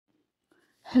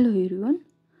Hello everyone.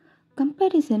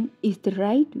 Comparison is the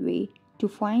right way to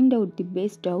find out the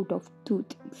best out of two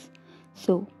things.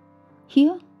 So,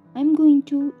 here I'm going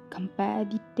to compare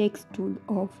the text tool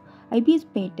of IBIS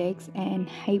PAINTX and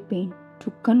Hipaint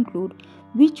to conclude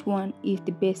which one is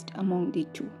the best among the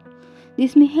two.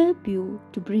 This may help you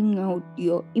to bring out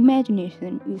your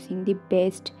imagination using the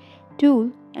best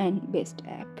tool and best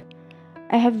app.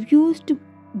 I have used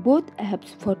both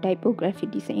apps for typography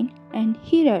design, and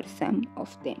here are some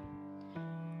of them.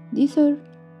 These are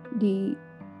the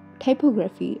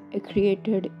typography I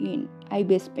created in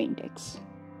IBIS PAINTX.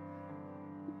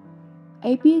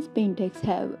 IBIS PAINTX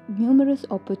have numerous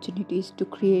opportunities to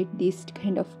create this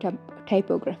kind of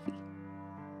typography.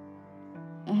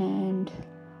 And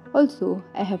also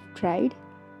I have tried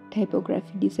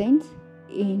typography designs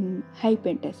in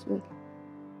Hipaint as well.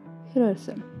 Here are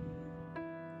some.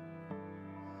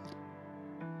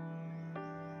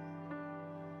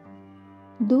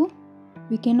 Though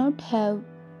we cannot have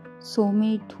so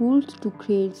many tools to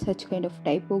create such kind of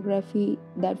typography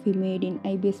that we made in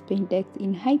IBIS PAINTX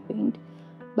in Hipaint,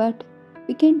 but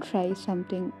we can try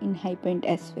something in Hipaint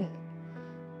as well.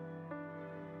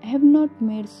 I have not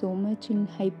made so much in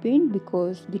Hipaint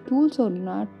because the tools are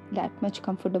not that much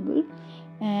comfortable,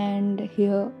 and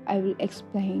here I will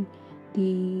explain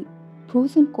the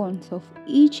pros and cons of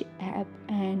each app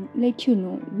and let you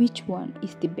know which one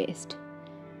is the best.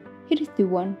 Here is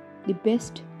the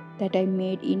best that I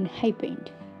made in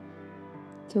Hipaint.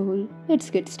 So let's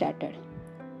get started.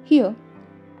 Here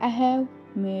I have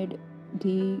made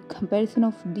the comparison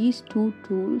of these two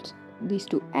tools, these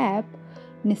two apps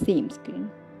in the same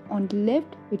screen. On the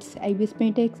left it's IBIS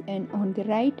PAINTX and on the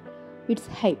right it's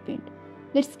Hipaint.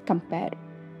 Let's compare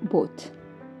both.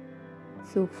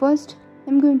 So first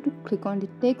I'm going to click on the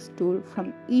text tool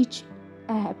from each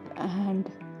app and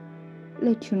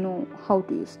let you know how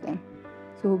to use them.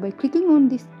 So by clicking on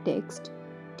this text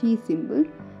T symbol,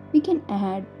 we can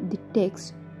add the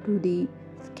text to the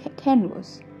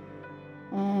canvas,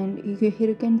 and here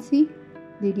you can see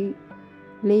the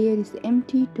layer is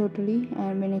empty totally,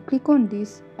 and when I click on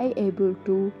this I able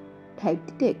to type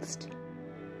the text.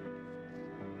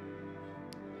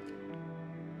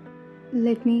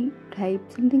 Let me type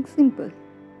something simple,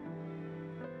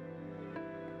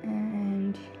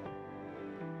 and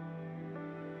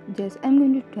just I'm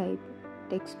going to type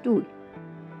text tool,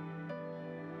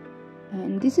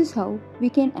 and this is how we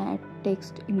can add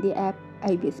text in the app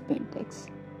IBIS PAINTX.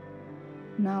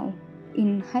 Now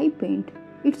in Hipaint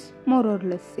it's more or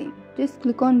less same. Just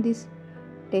click on this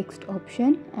text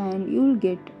option and you will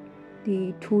get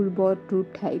the toolbar to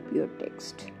type your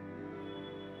text.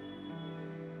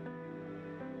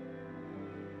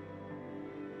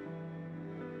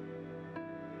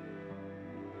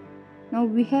 Now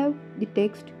we have the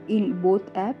text in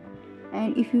both apps,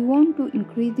 and if you want to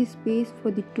increase the space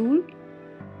for the tool,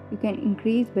 you can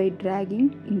increase by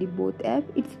dragging in the both apps.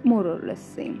 It's more or less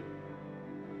same.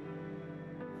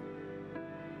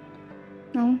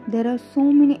 Now there are so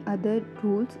many other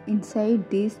tools inside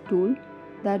this tool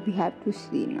that we have to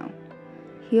see now.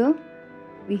 Here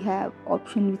we have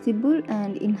option visible,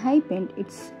 and in Hipaint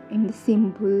it's in the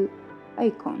symbol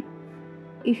icon.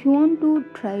 If you want to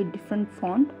try different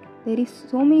font, there is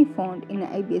so many font in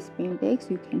IBIS PAINTX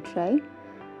you can try.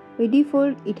 By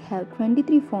default it have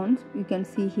 23 fonts you can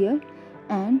see here,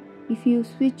 and if you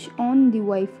switch on the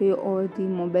Wi-Fi or the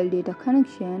mobile data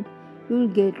connection, you will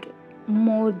get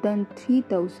more than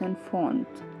 3000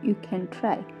 fonts you can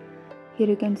try. Here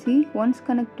you can see once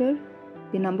connected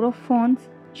the number of fonts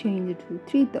changed to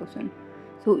 3000.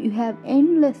 So you have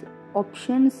endless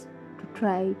options to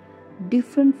try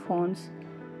different fonts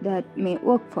that may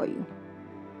work for you.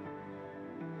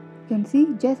 You can see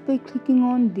just by clicking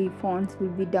on the fonts will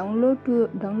be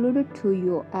downloaded to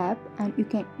your app and you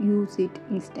can use it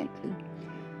instantly.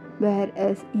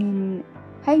 Whereas in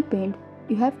Hipaint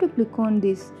you have to click on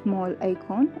this small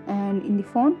icon, and in the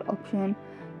font option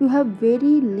you have very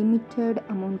limited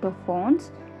amount of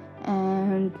fonts,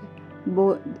 and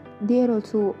they are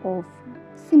also of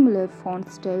similar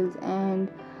font styles, and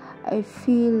I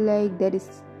feel like there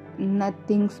is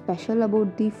nothing special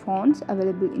about the fonts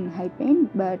available in Hipaint,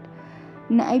 but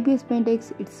in IBIS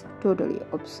PAINTX it's totally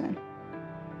optional.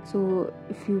 So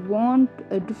if you want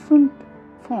a different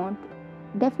font,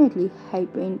 definitely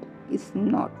Hipaint is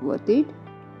not worth it,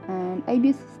 and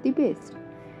IBIS is the best.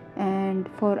 And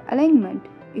for alignment,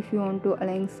 if you want to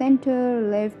align center,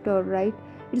 left or right,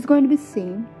 it's going to be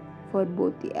same for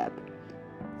both the app.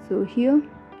 So here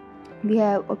we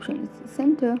have options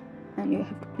center, and you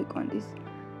have to click on this.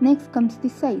 Next comes the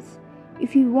size.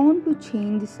 If you want to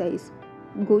change the size,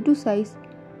 go to size,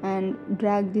 and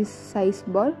drag this size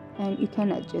bar and you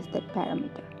can adjust that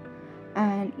parameter.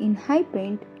 And in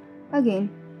Hipaint, again,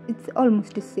 it's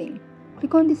almost the same.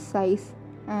 Click on the size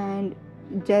and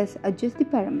just adjust the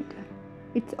parameter.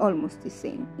 It's almost the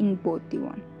same in both the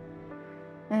one.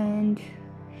 And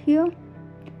here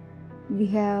we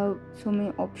have so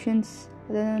many options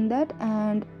other than that,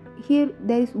 and here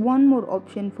there is one more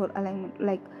option for alignment.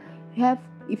 Like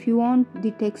if you want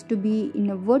the text to be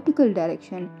in a vertical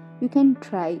direction, you can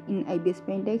try in IBIS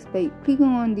PAINTX by clicking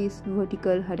on this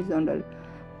vertical, horizontal,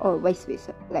 or vice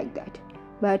versa, like that.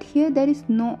 But here there is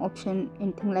no option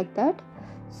anything like that.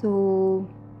 So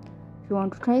if you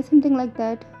want to try something like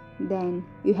that, then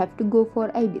you have to go for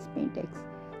IBIS PAINTX.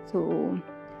 So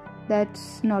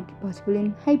that's not possible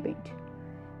in Hipaint.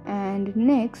 And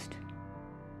next,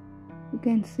 you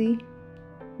can see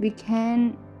we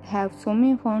can have so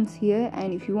many fonts here,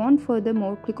 and if you want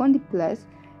furthermore, click on the plus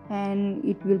and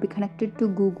it will be connected to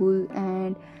Google,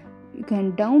 and you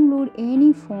can download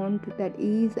any font that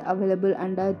is available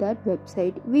under that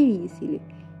website very easily.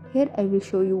 Here I will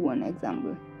show you one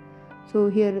example. So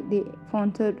here the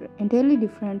fonts are entirely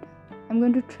different. I'm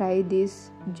going to try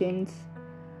this Jen's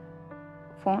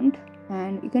font,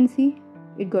 and you can see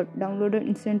it got downloaded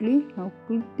instantly. Now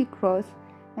click the cross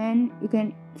and you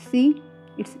can see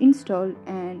it's installed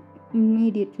and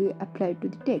immediately applied to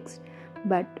the text.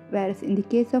 But whereas in the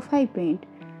case of Hipaint,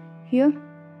 here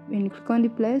when you click on the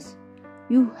plus,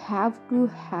 you have to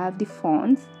have the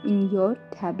fonts in your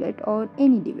tablet or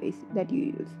any device that you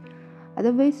use.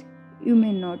 Otherwise, you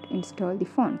may not install the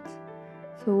fonts.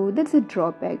 So that's a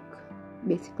drawback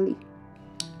basically.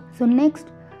 So next,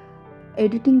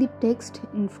 editing the text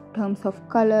in terms of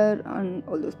color and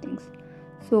all those things.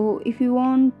 So if you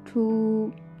want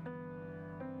to,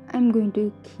 I'm going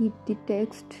to keep the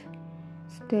text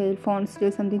style, font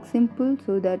style something simple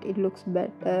so that it looks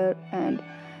better and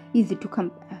easy to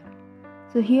compare.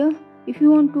 So here, if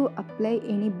you want to apply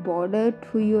any border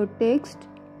to your text,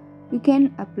 you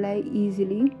can apply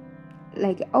easily,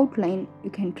 like outline you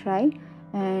can try.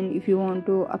 And if you want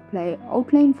to apply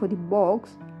outline for the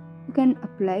box, you can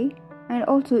apply. And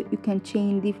also you can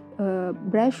change the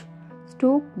brush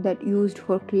stroke that used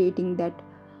for creating that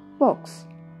box.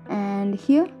 And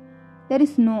here there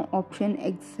is no option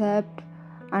except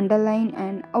underline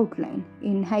and outline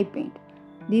in Hipaint.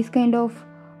 This kind of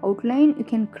outline you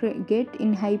can get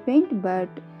in Hipaint, but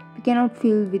you cannot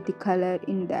fill with the color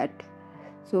in that.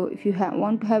 So if you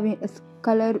want to have a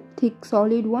color thick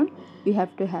solid one, you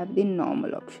have to have the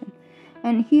normal option.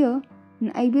 And here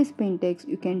in IBIS PAINTX,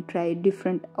 you can try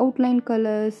different outline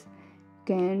colors.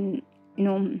 You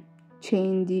can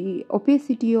change the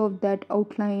opacity of that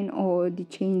outline, or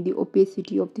change the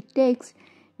opacity of the text,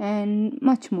 and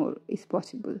much more is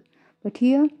possible. But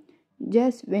here,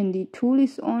 just when the tool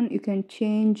is on, you can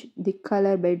change the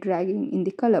color by dragging in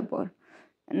the color bar.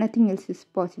 Nothing else is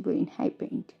possible in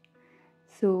Hipaint.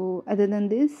 So other than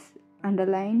this,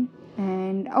 underline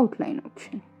and outline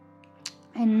option.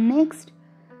 And next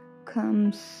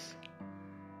comes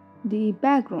the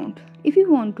background. If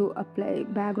you want to apply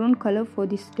background color for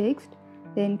this text,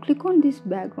 then click on this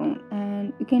background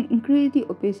and you can increase the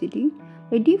opacity.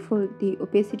 By default, the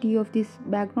opacity of this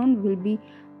background will be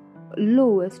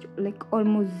lowest, like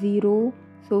almost 0,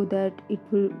 so that it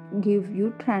will give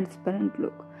you transparent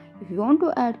look. If you want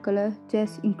to add color,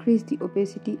 just increase the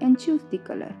opacity and choose the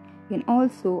color. You can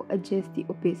also adjust the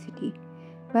opacity.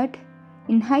 But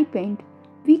in Hipaint,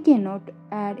 we cannot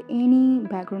add any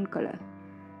background color.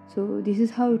 So this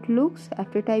is how it looks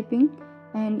after typing,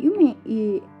 and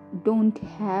you don't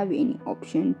have any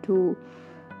option to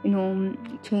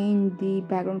change the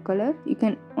background color. You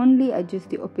can only adjust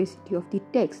the opacity of the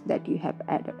text that you have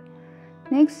added.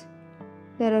 Next,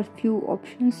 there are few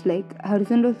options like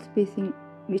horizontal spacing,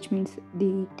 which means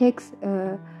the text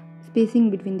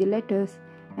spacing between the letters,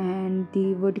 and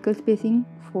the vertical spacing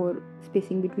for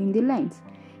spacing between the lines.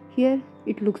 Here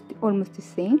it looks almost the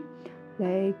same.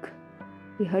 Like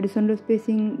the horizontal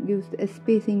spacing gives a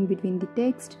spacing between the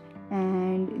text,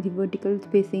 and the vertical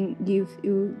spacing gives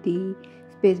you the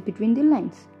space between the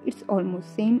lines. It's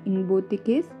almost same in both the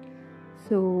case,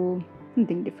 so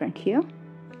nothing different here.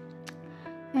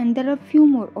 And there are few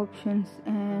more options,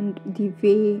 and the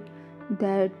way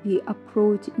that we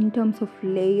approach in terms of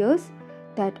layers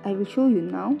that I will show you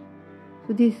now.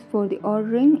 So this is for the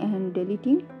ordering and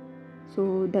deleting,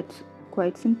 so that's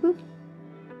quite simple.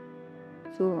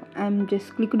 So I'm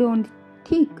just clicked on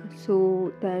tick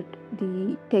so that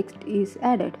the text is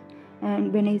added,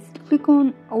 and when I click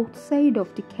on outside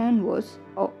of the canvas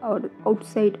or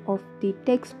outside of the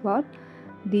text bar,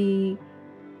 the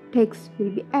text will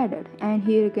be added. And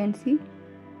here you can see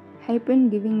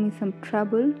Hipaint giving me some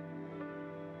trouble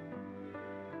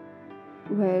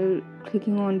while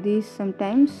clicking on this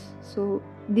sometimes. So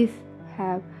this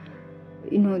have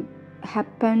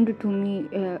happened to me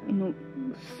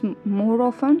more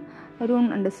often. I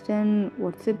don't understand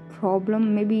what's the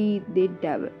problem. Maybe they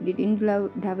didn't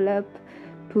develop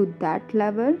to that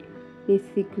level.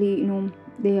 Basically,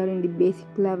 they are in the basic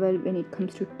level when it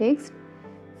comes to text.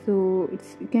 So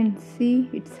you can see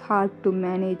it's hard to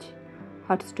manage,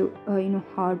 hard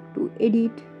to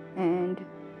edit, and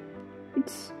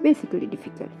it's basically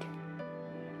difficult.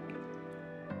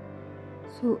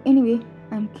 So anyway,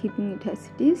 I'm keeping it as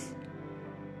it is,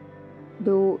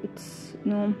 though it's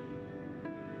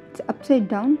it's upside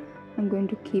down. I'm going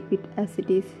to keep it as it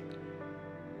is.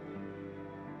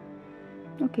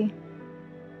 Okay,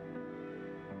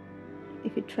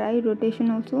 if you try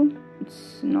rotation also,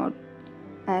 it's not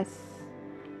as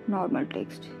normal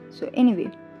text. So anyway,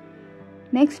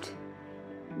 next,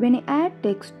 when I add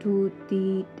text to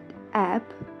the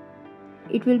app,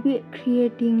 it will be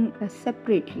creating a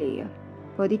separate layer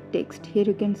for the text. Here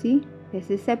you can see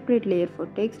there's a separate layer for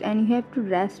text, and you have to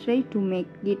rasterize to make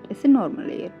it as a normal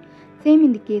layer. Same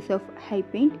in the case of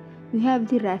Hipaint, you have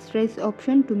the rasterize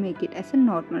option to make it as a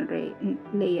normal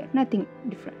layer, nothing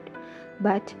different.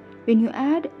 But when you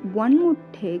add one more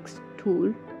text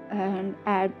tool and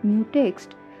add new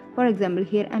text, for example,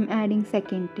 here I'm adding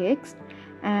second text,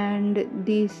 and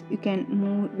this you can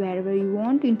move wherever you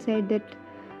want inside that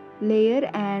layer,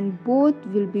 and both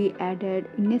will be added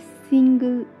in a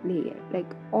single layer.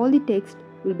 Like all the text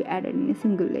will be added in a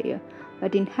single layer.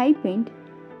 But in Hipaint,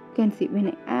 you can see when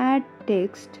I add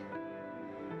text,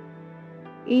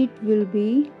 it will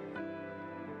be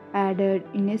added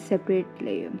in a separate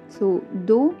layer. So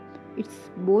though it's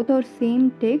both are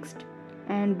same text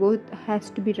and both has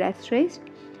to be rasterized,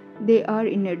 they are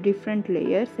in a different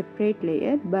layer, separate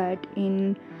layer. But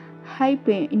in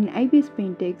Hipaint, in IBIS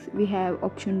PAINTX, we have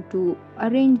option to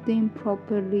arrange them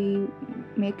properly,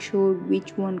 make sure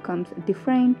which one comes at the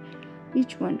front,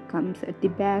 which one comes at the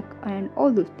back, and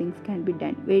all those things can be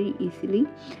done very easily.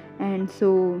 And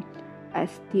so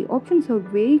as the options are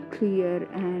very clear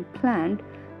and planned,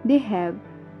 they have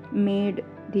made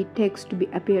the text to be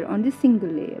appear on the single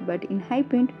layer. But in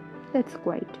Hipaint, that's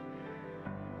quite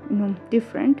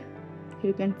different. Here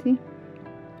you can see,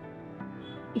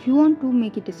 if you want to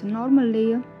make it as a normal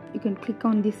layer, you can click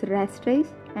on this rasterize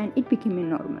and it became a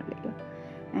normal layer.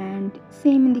 And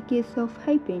same in the case of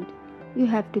Hipaint, you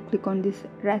have to click on this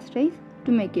rasterize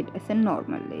to make it as a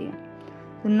normal layer.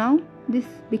 So now this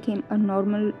became a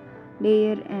normal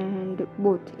layer, and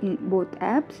in both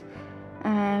apps.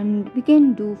 And we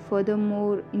can do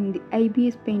furthermore in the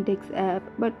IBIS PAINTX app,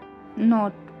 but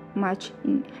not much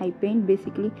in Hipaint.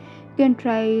 Basically, you can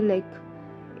try like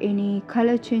any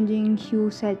color changing,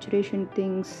 hue, saturation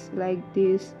things like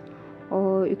this,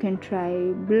 or you can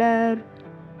try blur,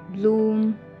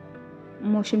 bloom,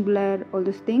 motion blur, all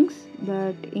those things.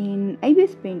 But in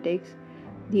IBIS PAINTX,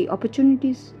 the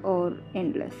opportunities are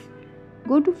endless.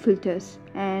 Go to filters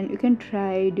and you can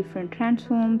try different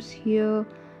transforms here,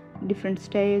 different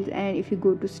styles. And if you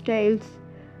go to styles,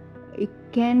 you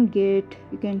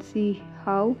can see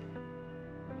how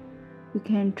you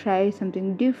can try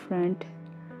something different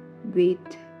with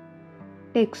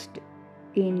text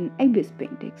in IBIS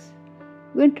PAINTX.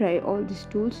 You can try all these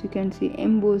tools. You can see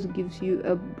emboss gives you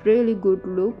a really good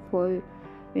look for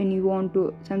when you want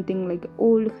to something like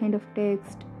old kind of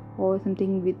text or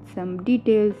something with some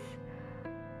details.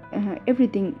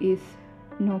 Everything is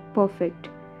perfect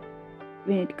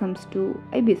when it comes to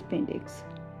IBIS PAINTX.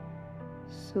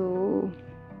 So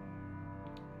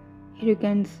here you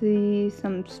can see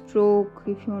some stroke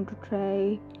if you want to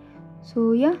try.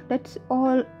 So yeah, that's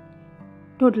all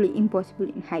totally impossible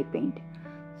in Hipaint.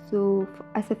 So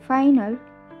as a final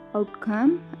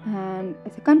outcome and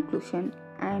as a conclusion,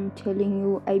 I am telling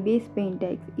you IBIS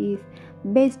PAINTX is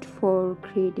best for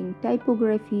creating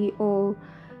typography or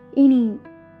any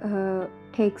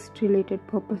text related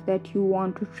purpose that you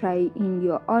want to try in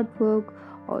your artwork,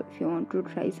 or if you want to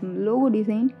try some logo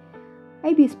design.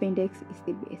 IBIS PAINTX is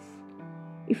the best.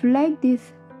 If you like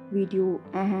this video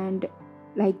and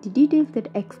like the details that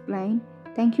I explain,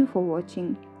 thank you for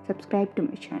watching. Subscribe to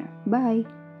my channel. Bye.